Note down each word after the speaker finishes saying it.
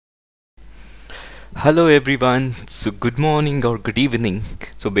Hello everyone. So good morning or good evening.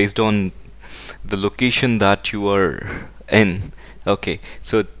 So based on the location that you are in. Okay.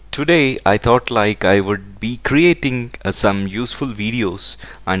 So today I thought like I would be creating some useful videos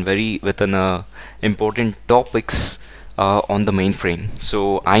and very with an important topics on the mainframe.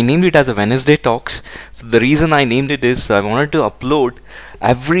 So I named it as a Wednesday Talks. So the reason I named it is I wanted to upload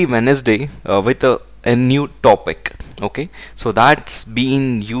every Wednesday with a new topic. Okay, so that's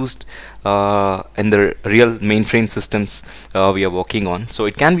being used in the real mainframe systems we are working on. So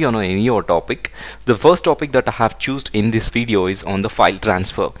it can be on any other topic. The first topic that I have chosen in this video is on the file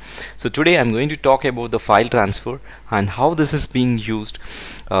transfer. So today I'm going to talk about the file transfer and how this is being used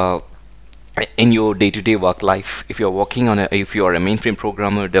in your day-to-day work life if you're working on if you are a mainframe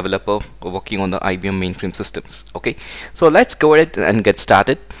programmer, developer, or working on the IBM mainframe systems. Okay, so let's go ahead and get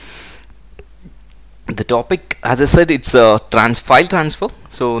started. The topic, as I said, it's a file transfer.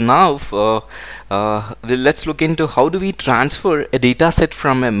 So now let's look into how do we transfer a data set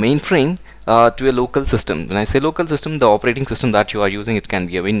from a mainframe to a local system. When I say local system, the operating system that you are using, it can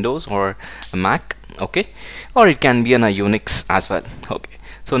be a Windows or a Mac, okay, or it can be a Unix as well. Okay,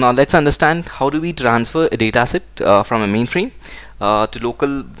 so now let's understand how do we transfer a data set from a mainframe to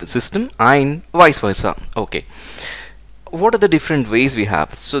local system and vice versa. Okay, what are the different ways we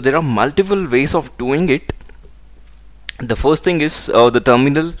have? So there are multiple ways of doing it. The first thing is the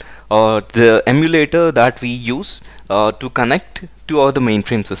terminal or the emulator that we use to connect to the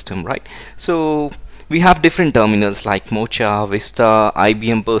mainframe system, right? So we have different terminals like Mocha, Vista,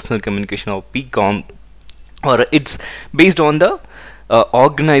 IBM Personal Communication, or PCOM, or it's based on the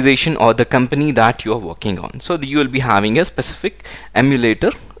organization or the company that you are working on. So you will be having a specific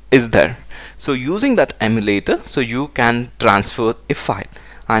emulator is there. So using that emulator, so you can transfer a file,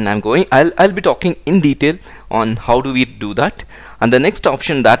 and I'll be talking in detail on how do we do that. And the next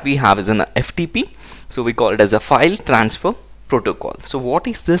option that we have is an FTP. So we call it as a file transfer protocol. So what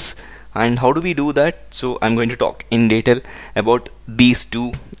is this and how do we do that? So I'm going to talk in detail about these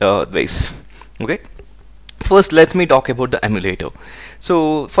two ways. Okay, first let me talk about the emulator.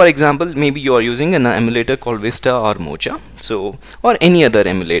 So for example, maybe you are using an emulator called Vista or Mocha, so or any other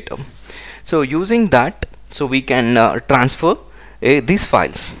emulator. So using that, so we can transfer these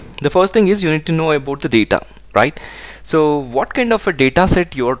files. The first thing is you need to know about the data, right? So what kind of a data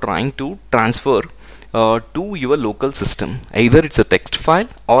set you are trying to transfer to your local system? Either it's a text file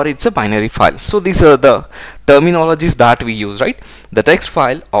or it's a binary file. So these are the terminologies that we use, right? The text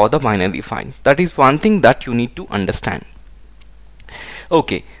file or the binary file. That is one thing that you need to understand.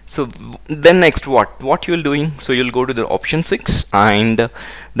 Okay, so then next what you'll doing, so you'll go to the option 6 and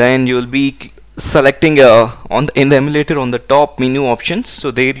then you'll be selecting in the emulator on the top menu options. So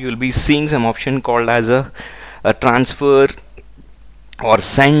there you'll be seeing some option called as a transfer or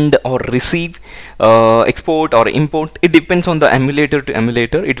send or receive, export or import. It depends on the emulator to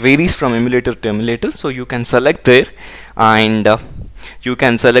emulator. It varies from emulator to emulator. So you can select there and you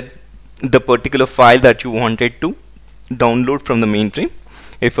can select the particular file that you wanted to download from the mainframe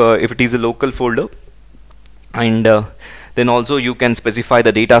if it is a local folder, and then also you can specify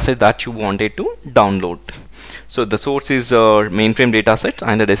the dataset that you wanted to download. So the source is mainframe dataset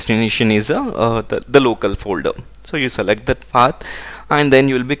and the destination is the local folder. So you select that path and then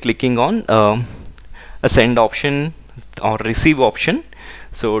you will be clicking on a send option or receive option,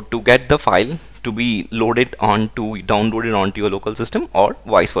 so to get the file to be downloaded onto your local system or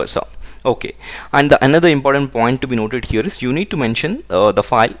vice versa. Okay, and another important point to be noted here is you need to mention the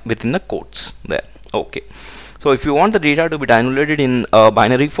file within the quotes there. Okay, so if you want the data to be downloaded in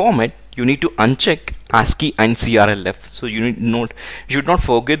binary format, you need to uncheck ASCII and CRLF. So you should not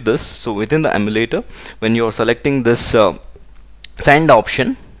forget this. So within the emulator, when you are selecting this send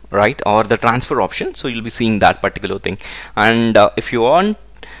option, right, or the transfer option, so you'll be seeing that particular thing. And if you want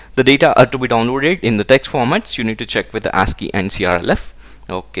the data to be downloaded in the text formats, you need to check with the ASCII and CRLF.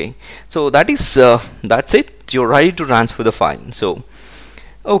 Okay, so that's it. You're ready to transfer the file. So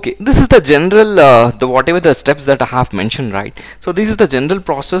okay, this is the general whatever the steps that I have mentioned, right? So this is the general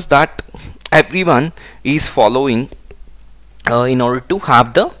process that everyone is following in order to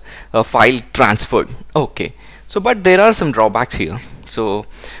have the file transferred. Okay, so but there are some drawbacks here. So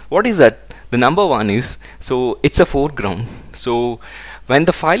what is that? The number one is, so it's a foreground. So when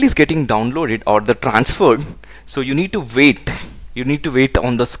the file is getting downloaded or the transferred, so you need to wait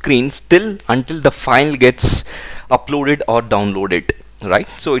on the screen until the file gets uploaded or downloaded, right?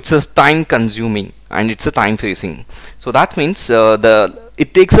 So it's a time consuming and it's a time facing. So that means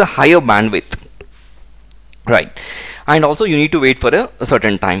it takes a higher bandwidth, right? And also you need to wait for a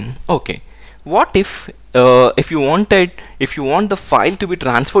certain time. Okay, what if you want the file to be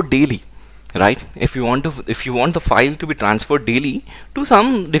transferred daily? right? If you want the file to be transferred daily to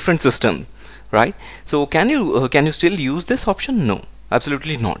some different system, right? So can you still use this option? No,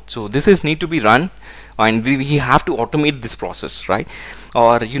 absolutely not. So this is need to be run, and we have to automate this process, right?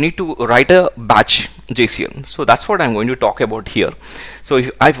 Or you need to write a batch JSON. So that's what I'm going to talk about here. So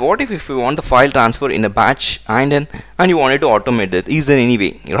if you want the file transfer in a batch and you wanted to automate it, is there any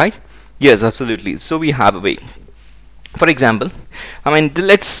way, right? Yes, absolutely. So we have a way. For example, I mean,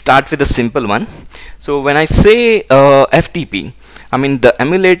 let's start with a simple one. So when I say FTP, I mean the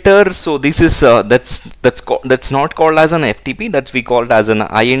emulator. So this is that's not called as an FTP. That's we called as an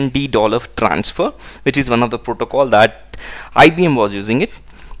IND transfer, which is one of the protocol that IBM was using it.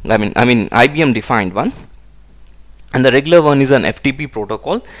 I mean IBM defined one, and the regular one is an FTP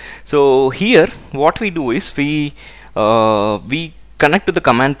protocol. So here what we do is we connect to the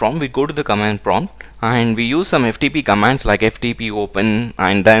command prompt. We go to the command prompt and we use some FTP commands like FTP open,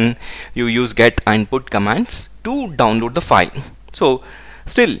 and then you use get and put commands to download the file. So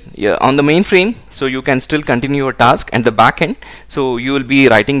still, yeah, on the mainframe, so you can still continue your task, and the backend, so you will be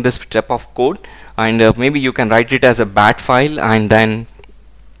writing this step of code, and maybe you can write it as a bat file and then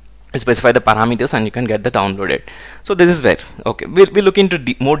specify the parameters, and you can get the downloaded. So this is where, okay, we'll look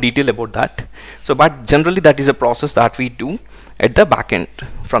into more detail about that. So but generally that is a process that we do at the backend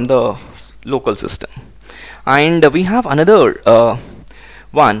from the local system. And we have another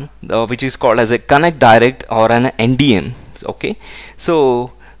one which is called as a connect direct or an NDM. Okay,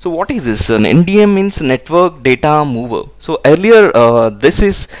 so what is this? An NDM means network data mover. So earlier this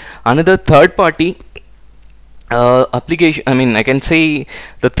is another third party application. I mean, I can say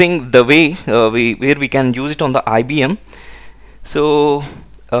the way where we can use it on the IBM. So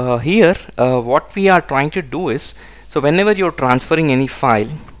here what we are trying to do is, so whenever you're transferring any file,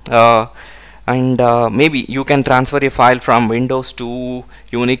 and maybe you can transfer a file from Windows to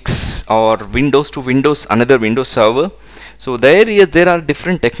Unix or Windows to Windows, another Windows server. So there are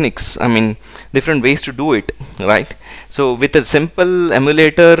different techniques, I mean different ways to do it, right? So with a simple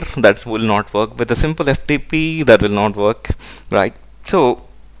emulator that will not work, with a simple FTP that will not work, right? So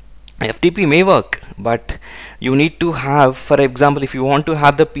FTP may work, but you need to have, for example, if you want to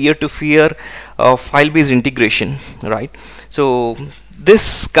have the peer-to-peer file-based integration, right? So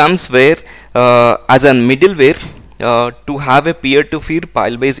this comes where as a middleware to have a peer-to-peer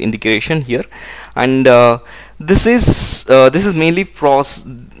file-based integration here, and this is mainly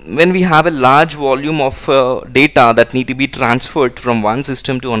when we have a large volume of data that need to be transferred from one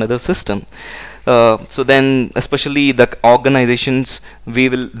system to another system. So then especially the organizations, they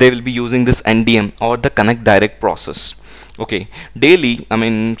will be using this NDM or the connect direct process. Okay, daily, I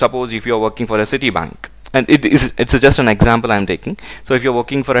mean, suppose if you are working for a Citibank, and it's just an example I'm taking. So if you're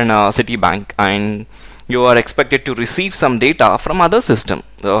working for an Citibank and you are expected to receive some data from other system,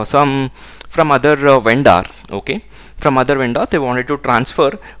 from other vendor, okay, from other vendor, they wanted to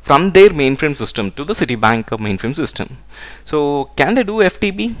transfer from their mainframe system to the Citibank mainframe system. So can they do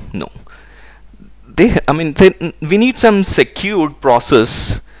FTP? No. We need some secured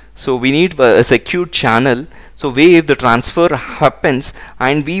process. So we need a secured channel, so where the transfer happens,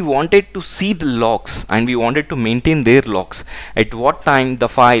 and we wanted to see the logs, and we wanted to maintain their logs at what time the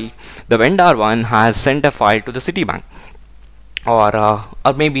vendor one has sent a file to the Citibank, or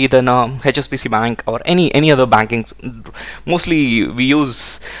maybe then HSBC Bank or any other banking. Mostly we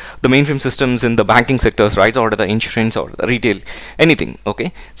use the mainframe systems in the banking sectors, right, or the insurance or the retail, anything.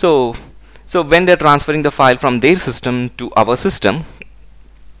 Okay, so when they're transferring the file from their system to our system,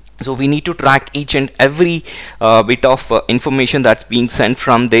 so we need to track each and every bit of information that's being sent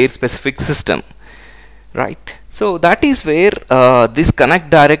from their specific system, right? So that is where this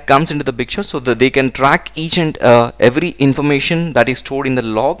connect direct comes into the picture, so that they can track each and every information that is stored in the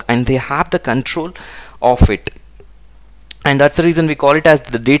log, and they have the control of it. And that's the reason we call it as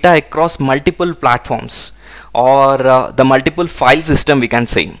the data across multiple platforms, or the multiple file system, we can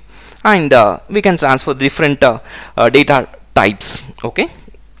say. And we can transfer different data types. Okay,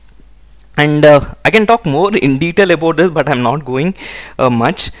 and I can talk more in detail about this, but I'm not going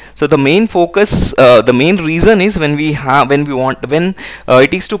much. So the main focus, the main reason is when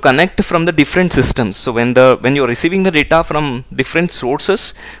it is to connect from the different systems. So when you're receiving the data from different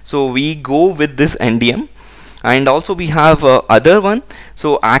sources, so we go with this NDM. And also we have other one,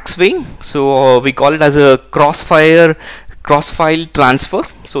 so AXWAY. So we call it as a cross-file transfer.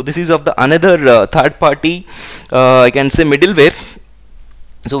 So this is of the another third party, I can say middleware,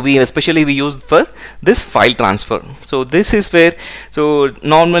 So we use for this file transfer. So this is where, so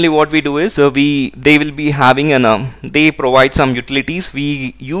normally what we do is they will be having an they provide some utilities,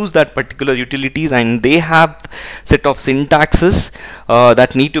 we use that particular utilities, and they have set of syntaxes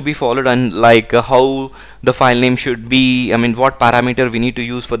that need to be followed, and like how the file name should be, I mean what parameter we need to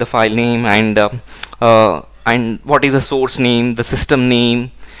use for the file name, and what is the source name, the system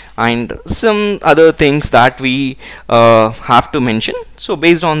name, and some other things that we have to mention. So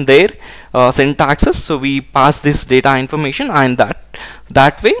based on their syntaxes, so we pass this data information, and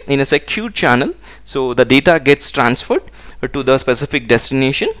that way in a secure channel, so the data gets transferred to the specific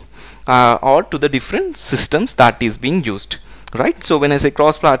destination or to the different systems that is being used. Right. So when I say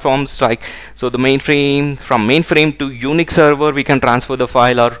cross platforms, like so the mainframe, from mainframe to Unix server we can transfer the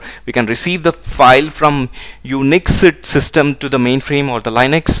file, or we can receive the file from Unix system to the mainframe or the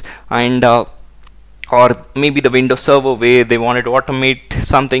Linux, and or maybe the Windows server where they wanted to automate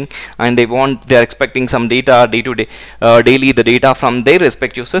something, and they're expecting some data daily, the data from their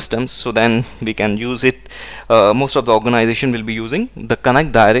respective systems. So then we can use it. Most of the organization will be using the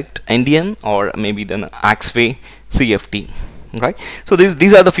Connect Direct NDM, or maybe the AXWAY CFT. Right. So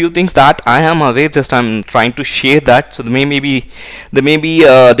these are the few things that I am aware, just I'm trying to share that. So there may be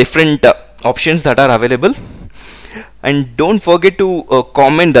different options that are available, and don't forget to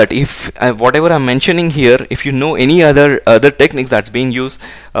comment that if whatever I'm mentioning here, if you know any other techniques that's being used,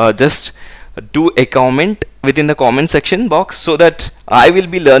 just do a comment within the comment section box, so that I will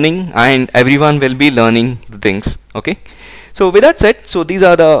be learning and everyone will be learning the things. Okay. So with that said, so these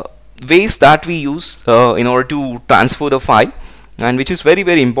are the ways that we use in order to transfer the file, and which is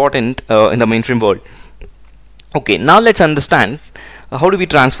very important in the mainframe world. Okay, now let's understand how do we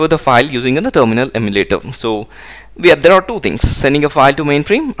transfer the file using the terminal emulator. So there are two things: sending a file to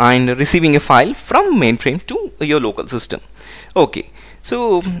mainframe and receiving a file from mainframe to your local system. Okay,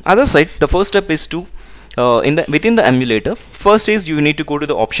 so as I said, the first step is to within the emulator, first is you need to go to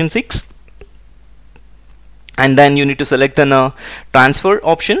the option 6, and then you need to select the transfer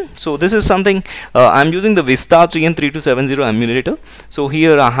option. So this is something I'm using the Vista 3N3270 emulator. So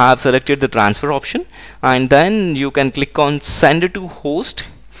here I have selected the transfer option, and then you can click on send it to host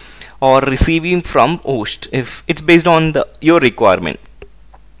or receiving from host, if it's based on your requirement,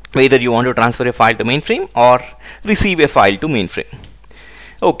 whether you want to transfer a file to mainframe or receive a file to mainframe.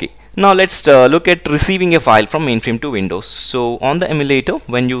 Okay. Now let's look at receiving a file from mainframe to Windows. So on the emulator,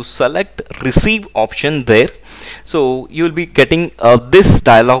 when you select receive option there, so you will be getting this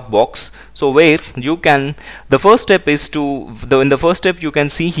dialog box. So where you can, the first step is to, in the first step you can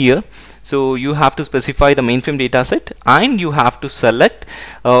see here, so you have to specify the mainframe dataset, and you have to select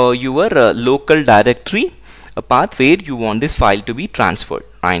your local directory path where you want this file to be transferred.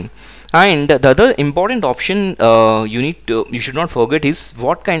 And the other important option you should not forget is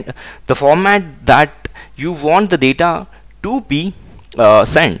the format that you want the data to be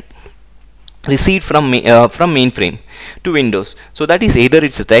received from mainframe to Windows. So that is either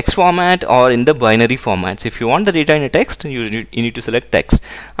it's a text format or in the binary formats. If you want the data in a text, you need to select text,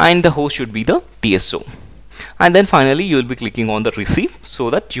 and the host should be the TSO. And then finally you will be clicking on the receive, so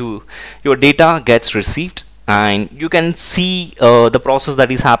that your data gets received, and you can see the process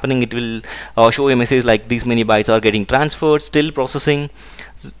that is happening. It will show a message like these many bytes are getting transferred, still processing,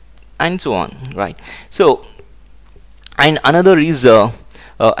 and so on. Right. So, and another is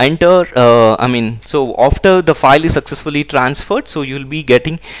enter so after the file is successfully transferred, so you'll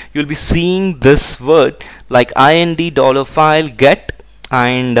be seeing this word like $file get,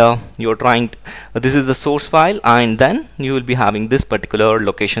 and you're trying this is the source file, and then you will be having this particular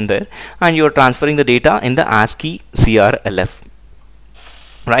location there, and you're transferring the data in the ASCII CRLF.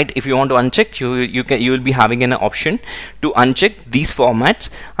 Right. If you want to uncheck, you will be having an option to uncheck these formats,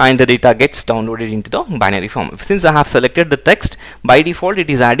 and the data gets downloaded into the binary form. Since I have selected the text, by default it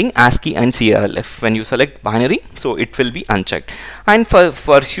is adding ASCII and CRLF. When you select binary, so it will be unchecked. And for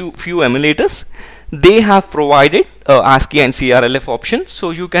few emulators, they have provided ASCII and CRLF options,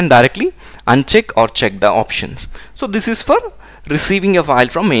 so you can directly uncheck or check the options. So this is for receiving a file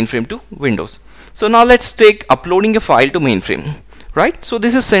from mainframe to Windows. So now let's take uploading a file to mainframe. Right. So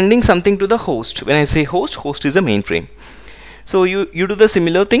this is sending something to the host. When I say host is a mainframe. So you do the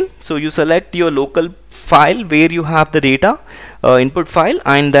similar thing. So you select your local file where you have the data input file,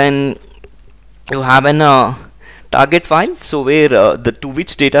 and then you have an target file, so where to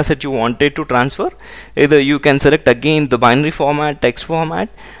which data set you wanted to transfer. Either you can select again the binary format, text format,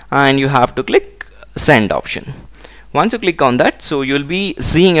 and you have to click send option. Once you click on that, so you'll be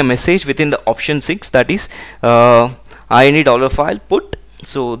seeing a message within the option 6, that is $file put.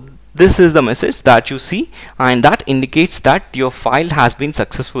 So this is the message that you see, and that indicates that your file has been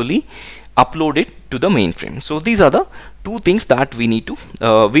successfully uploaded to the mainframe. So these are the two things that we need to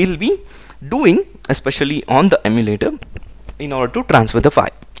we'll be doing, especially on the emulator, in order to transfer the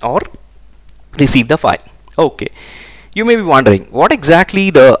file or receive the file. Okay, you may be wondering what exactly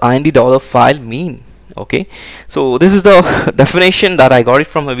the $. File mean. Okay, so this is the definition that I got it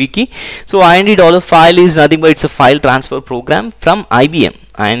from a wiki. So $. File is nothing but it's a file transfer program from IBM,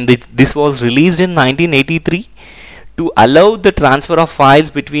 and this was released in 1983 to allow the transfer of files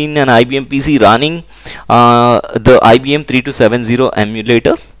between an IBM PC running the IBM 3270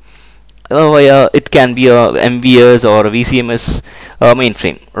 emulator. It can be a MVS or a VCMS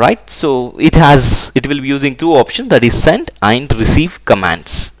mainframe, right? So it will be using two options, that is send and receive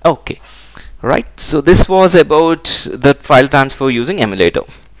commands. Okay, right, so this was about the file transfer using emulator.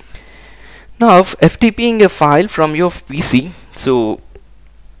 Now FTPing a file from your PC, so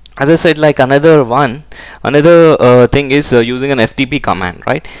as I said, like another thing is using an FTP command,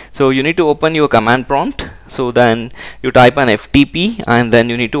 right? So you need to open your command prompt, so then you type an FTP and then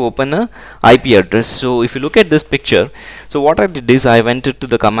you need to open a IP address. So if you look at this picture, so what I did is I went to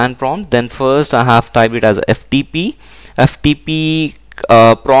the command prompt, then first I have typed it as FTP.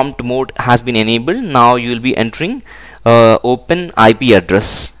 Prompt mode has been enabled. Now you will be entering open IP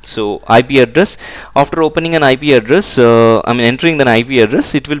address. So IP address, after opening an IP address, entering the IP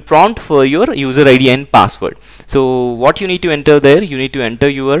address, it will prompt for your user ID and password. So what you need to enter there, you need to enter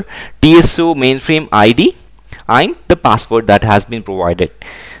your TSO mainframe ID and the password that has been provided.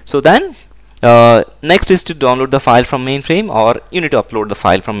 So then next is to download the file from mainframe, or you need to upload the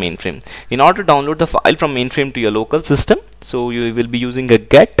file from mainframe. In order to download the file from mainframe to your local system, so you will be using a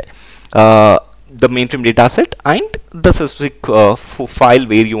get the mainframe dataset and the specific file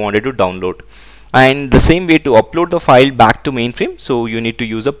where you wanted to download, and the same way to upload the file back to mainframe, so you need to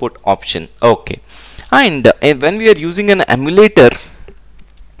use a put option. Okay, and when we are using an emulator,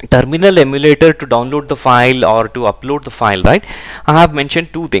 terminal emulator, to download the file or to upload the file, right, I have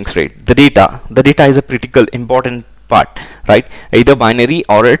mentioned two things, right? The data is a critical important part, right? Either binary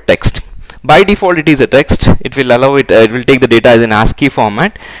or a text. By default it is a text. It will allow it will take the data as an ASCII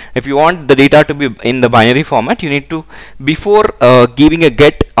format. If you want the data to be in the binary format, you need to, before giving a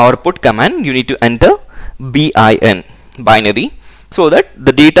get or put command, you need to enter bin, binary, so that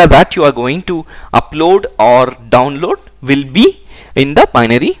the data that you are going to upload or download will be in the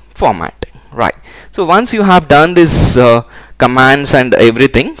binary format, right? So once you have done this commands and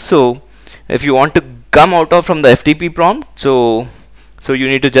everything, so if you want to come out of from the FTP prompt, so you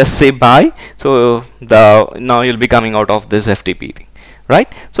need to just say bye. So now you'll be coming out of this FTP thing,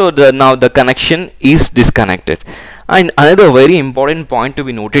 right? So now the connection is disconnected. And another very important point to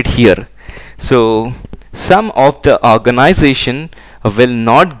be noted here, so some of the organization will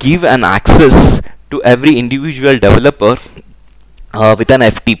not give an access to every individual developer with an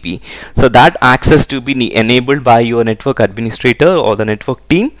FTP. So that access to be enabled by your network administrator or the network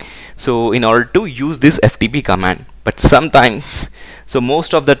team, so in order to use this FTP command. But sometimes, so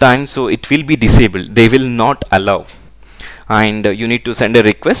most of the time, so it will be disabled, they will not allow, and you need to send a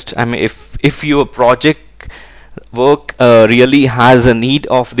request. I mean, if your project work really has a need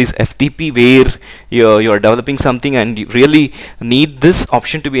of this FTP, where you're developing something and you really need this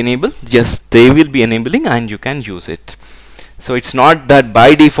option to be enabled, yes, they will be enabling and you can use it. So it's not that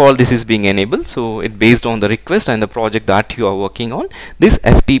by default this is being enabled, so it based on the request and the project that you are working on, this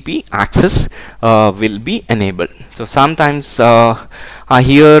FTP access will be enabled. So sometimes I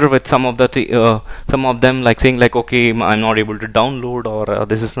hear with some of them like saying like, okay, I'm not able to download, or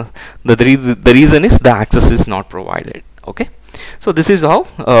this is the reason is the access is not provided. Okay, so this is how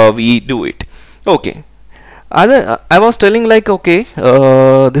we do it. Okay, I was telling like, okay,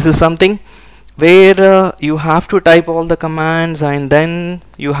 this is something where you have to type all the commands and then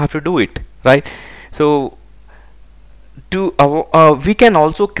you have to do it, right? So we can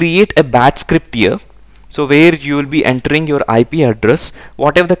also create a batch script here, so where you will be entering your IP address,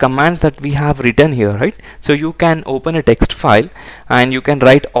 whatever the commands that we have written here, right? So you can open a text file and you can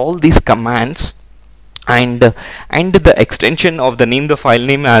write all these commands, and the extension of the name, the file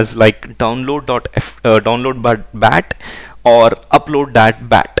name as like download.bat or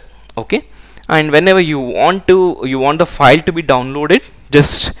upload.bat. Okay, and whenever you want the file to be downloaded,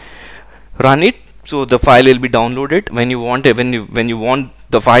 just run it, so the file will be downloaded. When you want it, when you want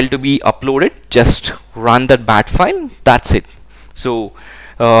the file to be uploaded, just run that bat file, that's it. So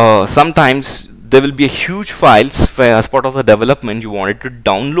sometimes there will be a huge files where as part of the development you wanted to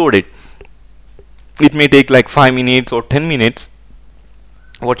download it. It may take like 5 minutes or 10 minutes.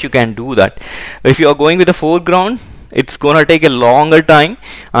 What you can do that, if you are going with a foreground, it's gonna take a longer time,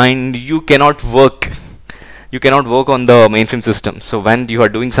 and you cannot work on the mainframe system. So when you are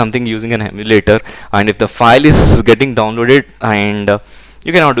doing something using an emulator, and if the file is getting downloaded, and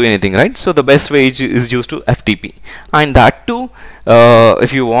you cannot do anything, right? So the best way is used to FTP, and that too,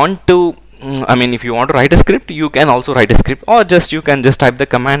 if you want to if you want to write a script, you can also write a script, or you can just type the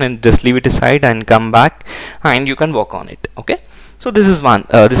command and just leave it aside and come back, and you can work on it. Okay, so this is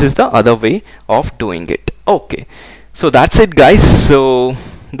this is the other way of doing it. Okay, so that's it, guys. So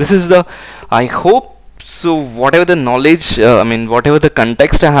this is the, I hope so, whatever the knowledge, whatever the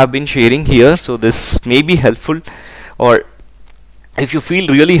context I have been sharing here, so this may be helpful, or if you feel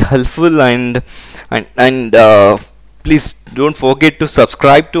really helpful, and please don't forget to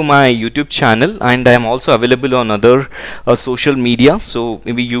subscribe to my YouTube channel, and I am also available on other social media, so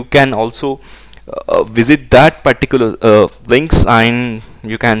maybe you can also visit that particular links, and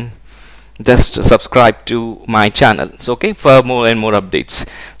you can just subscribe to my channel. So okay, for more and more updates.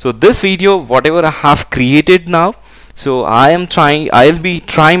 So this video, whatever I have created now, so I'll be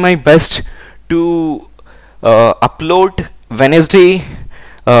trying my best to upload Wednesday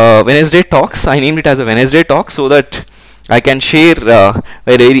talks. I named it as a Wednesday talk, so that I can share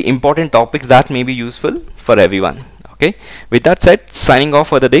very important topics that may be useful for everyone. Okay, with that said, signing off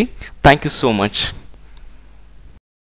for the day. Thank you so much.